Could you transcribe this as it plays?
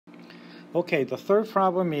Okay, the third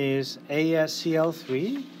problem is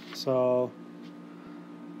AsCl3. So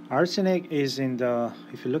arsenic is in the,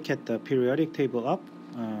 if you look at the periodic table up,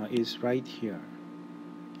 is right here.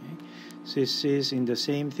 Okay? So this is in the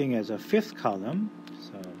same thing as a fifth column.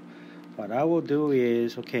 So what I will do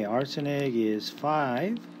is, okay, arsenic is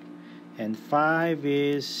 5, and 5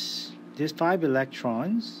 is these 5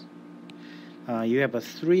 electrons. You have a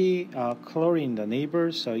 3 chlorine, the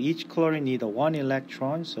neighbors, so each chlorine needs a 1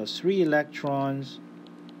 electron, so 3 electrons,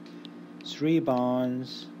 3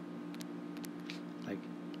 bonds, like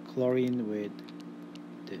chlorine with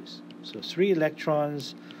this. So 3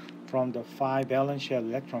 electrons from the 5 valence shell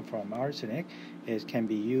electron from arsenic can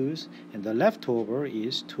be used, and the leftover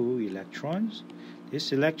is 2 electrons.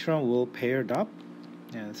 This electron will paired up,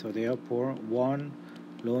 and so therefore 1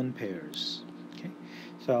 lone pairs. Okay,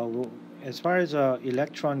 so as far as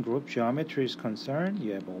electron group geometry is concerned,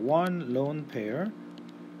 you have a 1 lone pair.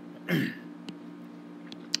 You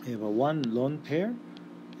have a 1 lone pair,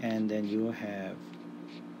 and then you have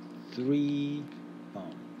 3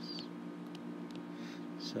 bonds.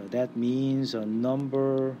 So that means a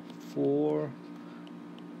number 4,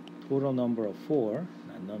 total number of 4,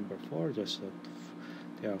 not number 4, just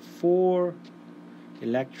there are 4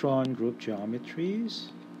 electron group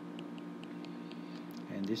geometries.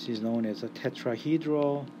 And this is known as a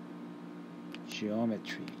tetrahedral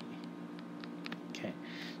geometry. Okay,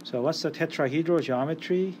 so what's the tetrahedral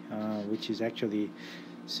geometry? Which is actually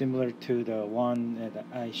similar to the one that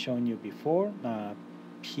I shown you before,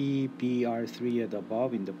 PBR3 at the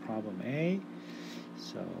above in the problem A.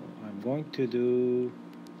 So I'm going to do,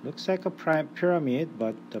 looks like a pyramid,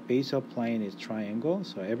 but the basal plane is triangle,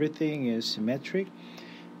 so everything is symmetric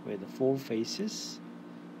with 4 faces.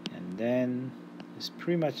 And then it's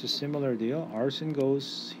pretty much a similar deal. Arsenic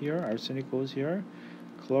goes here,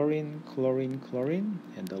 chlorine, chlorine, chlorine,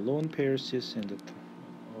 and the lone pair sits in the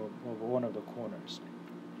of one of the corners.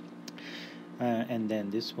 And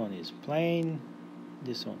then this one is plane,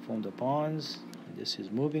 this one form the bonds, this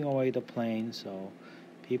is moving away the plane, so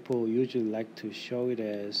people usually like to show it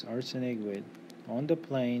as arsenic with on the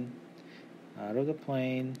plane, out of the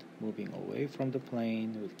plane, moving away from the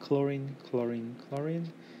plane, with chlorine, chlorine,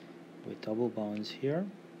 chlorine, with double bonds here.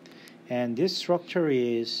 And this structure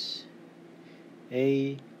is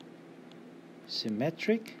asymmetric.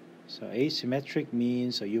 So asymmetric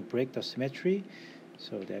means you break the symmetry,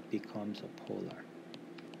 so that becomes a polar.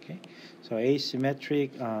 Okay, so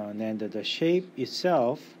asymmetric, and then the shape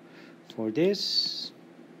itself for this,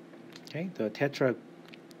 okay, the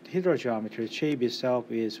tetrahedral geometry shape itself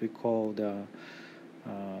is, we call the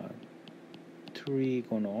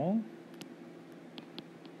trigonal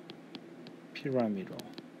pyramidal.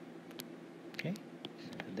 Okay,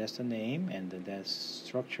 that's the name, and that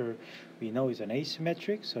structure we know is an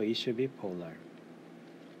asymmetric, so it should be polar.